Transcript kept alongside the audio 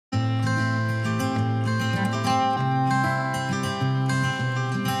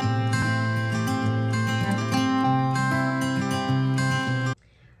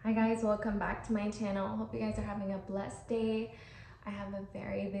welcome back to my channel. Hope you guys are having a blessed day. I have a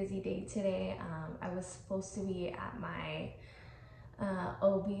very busy day today. I was supposed to be at my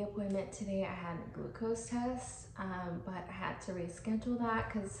OB appointment today. I had a glucose test, but I had to reschedule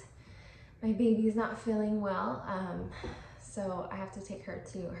that because my baby's not feeling well. So I have to take her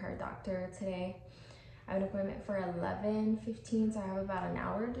to her doctor today. I have an appointment for 11:15, so I have about an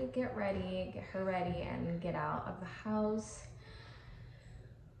hour to get her ready, and get out of the house.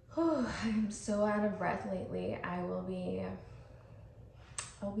 I'm so out of breath lately. I'll be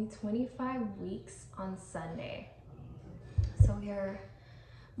 25 weeks on Sunday. So we are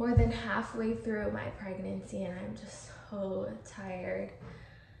more than halfway through my pregnancy and I'm just so tired.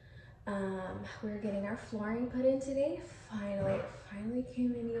 We're getting our flooring put in today. Finally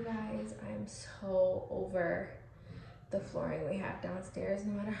came in, you guys. I'm so over the flooring we have downstairs.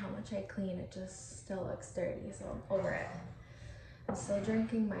 No matter how much I clean, it just still looks dirty, so I'm over it. I'm still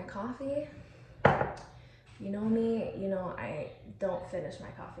drinking my coffee. You know me, you know I don't finish my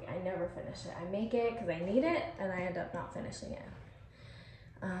coffee. I never finish it. I make it because I need it and I end up not finishing it.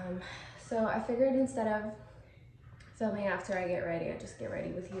 So I figured instead of filming after I get ready, I just get ready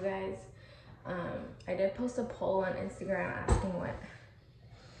with you guys. I did post a poll on Instagram asking what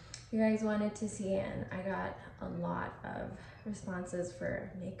you guys wanted to see, and I got a lot of responses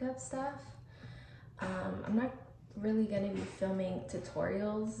for makeup stuff. I'm not really going to be filming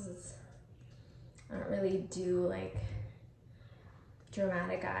tutorials. I don't really do like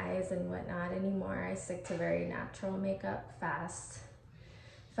dramatic eyes and whatnot anymore. I stick to very natural makeup, fast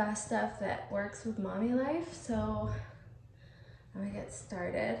stuff that works with mommy life. So I'm gonna get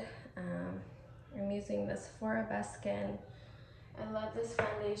started. I'm using this Sephora Best Skin. I love this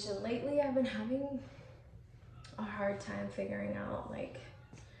foundation. Lately I've been having a hard time figuring out like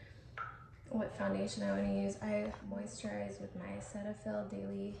what foundation I want to use. I moisturize with my Cetaphil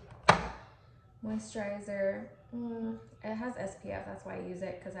Daily Moisturizer. It has SPF, that's why I use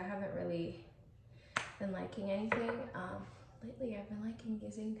it, because I haven't really been liking anything. Lately I've been liking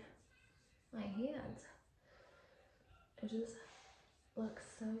using my hands. It just looks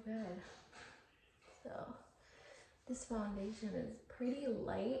so good. So this foundation is pretty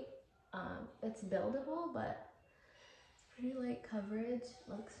light. It's buildable, but it's pretty light coverage.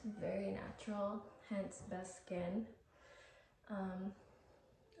 Looks very natural, hence Best Skin.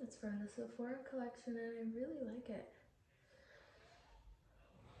 It's from the Sephora collection and I really like it.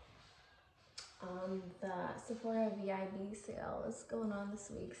 The Sephora VIB sale is going on this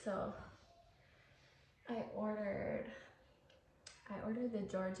week, so I ordered the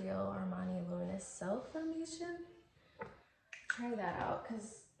Giorgio Armani Luminous Self Foundation. Try that out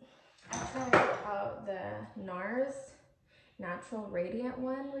because I tried out the NARS Natural Radiant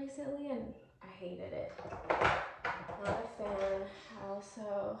one recently and I hated it. Not a fan. I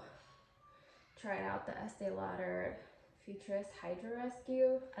also tried out the Estee Lauder Futurist Hydra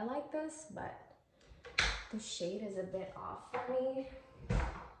Rescue. I like this, but the shade is a bit off for me. So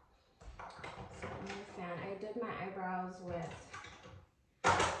I'm not a fan. I did my eyebrows with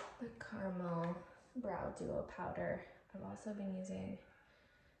the Caramel Brow Duo Powder. I've also been using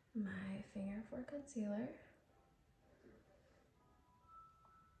my finger for concealer.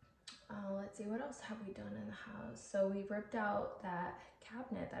 Let's see, what else have we done in the house? So we ripped out that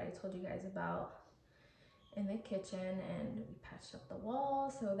cabinet that I told you guys about in the kitchen and we patched up the wall.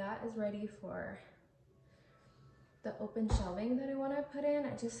 So that is ready for the open shelving that I want to put in.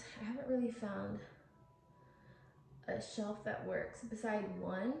 I haven't really found a shelf that works beside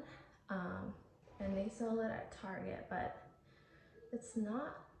one. And they sell it at Target, but it's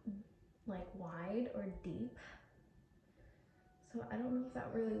not like wide or deep. So I don't know if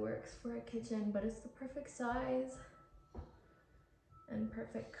that really works for a kitchen, but it's the perfect size and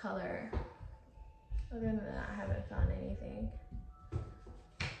perfect color. Other than that, I haven't found anything.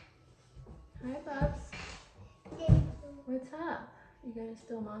 Hi, Bubs. What's up? You gonna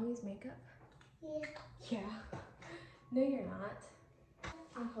steal mommy's makeup? Yeah. Yeah. No, you're not.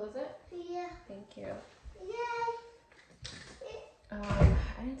 Can you close it? Yeah. Thank you. Yay.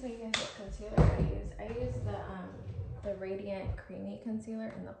 I didn't tell you guys what concealer I use. I use the Radiant Creamy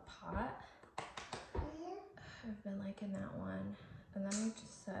Concealer in the pot. I've been liking that one. And then I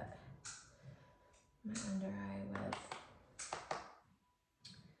just set my under eye with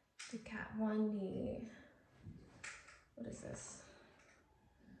the Kat Von D. What is this?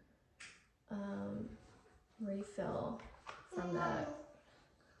 Refill from the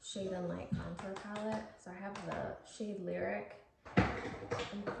Shade and Light Contour Palette. So I have the shade Lyric.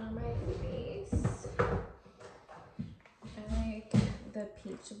 And for my face, I like the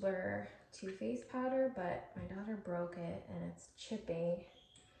Peach Blur Too Faced powder, but my daughter broke it and it's chipping.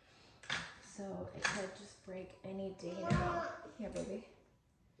 so it could just break any day now. Yeah, baby.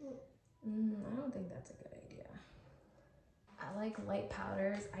 I don't think that's a good idea. I like light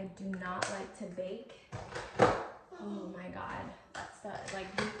powders. I do not like to bake. Oh my god,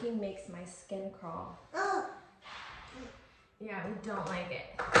 like baking makes my skin crawl. Yeah, we don't like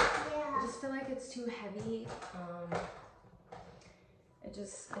it. I just feel like it's too heavy.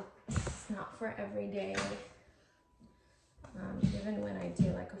 It's not for every day. Even when I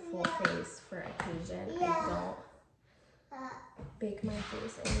do like a full face for occasion, I don't bake my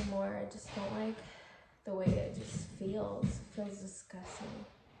face anymore. I just don't like the way it just feels. It feels disgusting.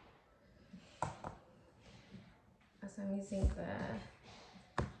 So I'm using the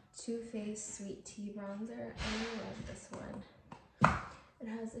Too Faced Sweet Tea Bronzer. I really love this one. It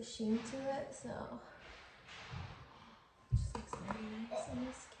has a sheen to it, so it just looks very nice on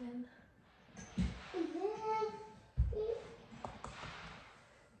the skin.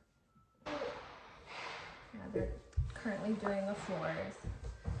 Yeah, they're currently doing the floors,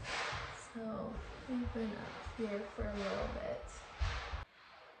 so we've been up here for a little bit.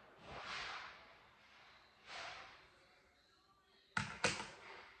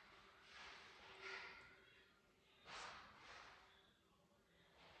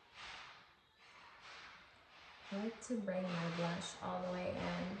 I like to bring my blush all the way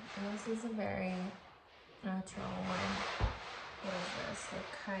in, and this is a very natural one. What is this? The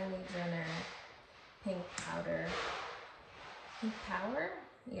Kylie Jenner Pink Powder. Pink Power?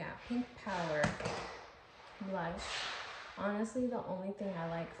 Yeah, Pink Power blush. Honestly, the only thing I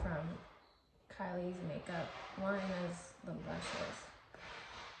like from Kylie's makeup line is the blushes.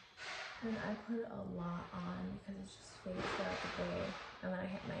 And I put a lot on because it just fades throughout the day, and then I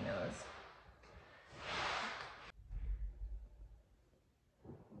hit my nose.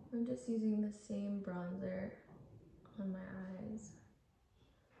 I'm just using the same bronzer on my eyes.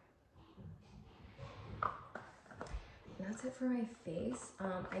 That's it for my face.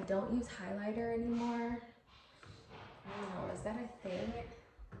 I don't use highlighter anymore. I don't know, is that a thing?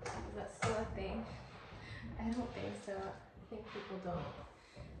 Is that still a thing? I don't think so. I think people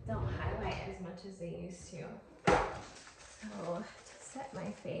don't highlight as much as they used to. So to set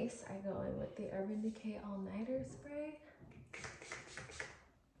my face, I go in with the Urban Decay All Nighter spray.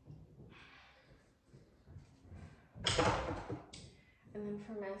 And then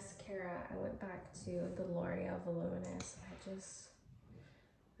for mascara, I went back to the L'Oreal Voluminous. I just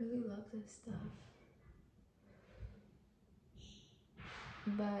really love this stuff.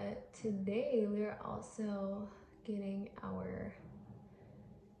 But today we're also getting our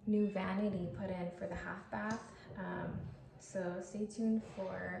new vanity put in for the half bath. So stay tuned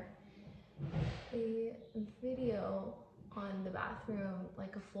for a video on the bathroom,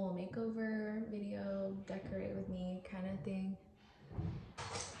 like a full makeover video, decorate with me kind of thing.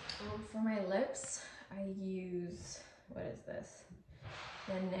 For my lips, I use, what is this?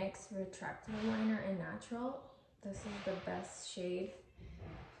 The NYX Retractable Liner in Natural. This is the best shade,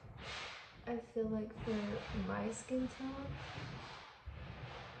 I feel like, for my skin tone.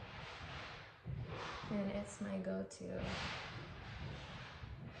 And it's my go-to.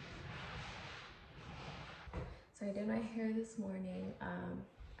 So I did my hair this morning.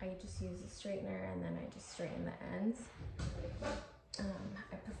 I just use a straightener and then I just straighten the ends.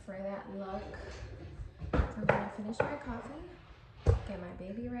 I prefer that look. So I'm gonna finish my coffee, get my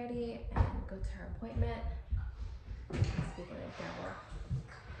baby ready, and go to her appointment. Speaking of devil.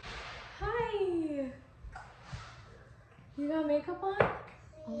 Hi! You got makeup on?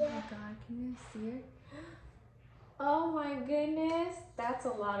 Oh my god, can you guys see her? Oh my goodness, that's a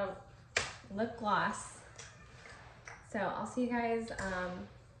lot of lip gloss. So I'll see you guys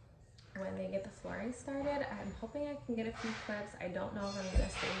when they get the flooring started. I'm hoping I can get a few clips. I don't know if I'm gonna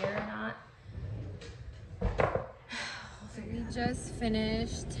stay here or not. We just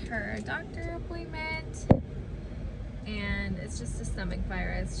finished her doctor appointment, and it's just a stomach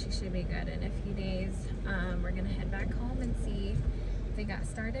virus. She should be good in a few days. We're gonna head back home and see if they got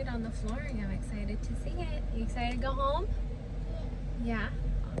started on the flooring. I'm excited to see it. You excited to go home? Yeah?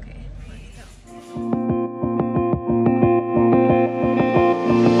 Okay, let's go.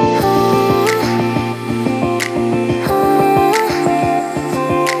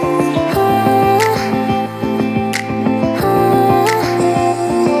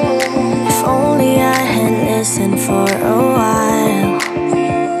 For a while,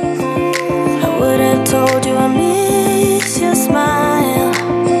 I would have told you I miss your smile.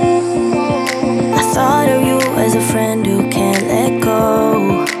 I thought of you as a friend who can't let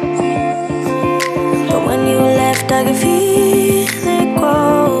go, but when you left I could feel it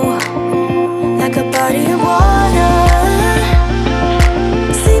grow, like a body of water,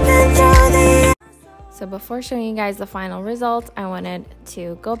 sleeping through the before showing you guys the final result, I wanted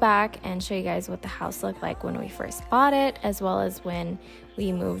to go back and show you guys what the house looked like when we first bought it, as well as when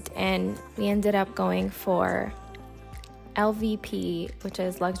we moved in. We ended up going for LVP, which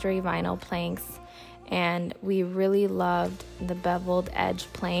is luxury vinyl planks, and we really loved the beveled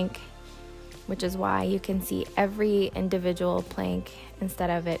edge plank, which is why you can see every individual plank instead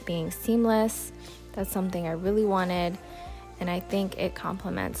of it being seamless. That's something I really wanted, and I think it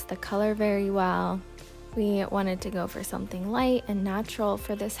complements the color very well. We wanted to go for something light and natural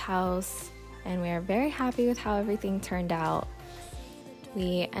for this house, and we are very happy with how everything turned out.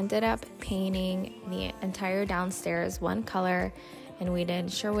 We ended up painting the entire downstairs one color, and we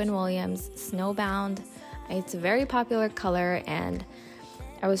did Sherwin-Williams Snowbound. It's a very popular color, and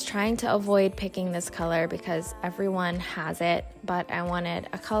I was trying to avoid picking this color because everyone has it, but I wanted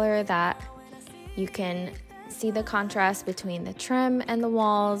a color that you can see the contrast between the trim and the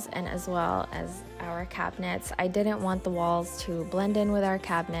walls, and as well as our cabinets. I didn't want the walls to blend in with our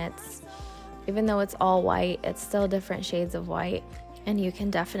cabinets. Even though it's all white, it's still different shades of white, and you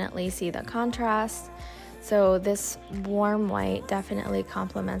can definitely see the contrast. So this warm white definitely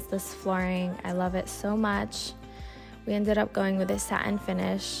complements this flooring. I love it so much. We ended up going with a satin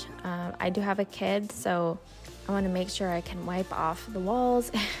finish. I do have a kid, so I want to make sure I can wipe off the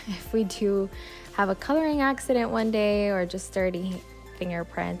walls if we do have a coloring accident one day or just dirty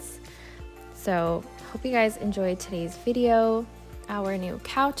fingerprints. So hope you guys enjoyed today's video. Our new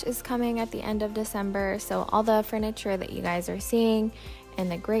couch is coming at the end of December, so all the furniture that you guys are seeing in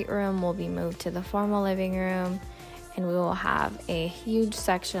the great room will be moved to the formal living room, and we will have a huge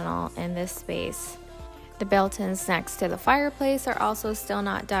sectional in this space. The built-ins next to the fireplace are also still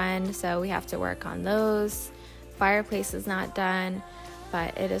not done, so we have to work on those. Fireplace is not done,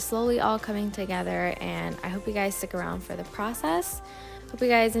 but it is slowly all coming together, and I hope you guys stick around for the process. Hope you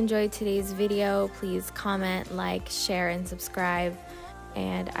guys enjoyed today's video. Please comment, like, share, and subscribe,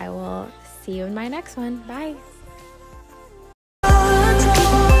 and I will see you in my next one. Bye.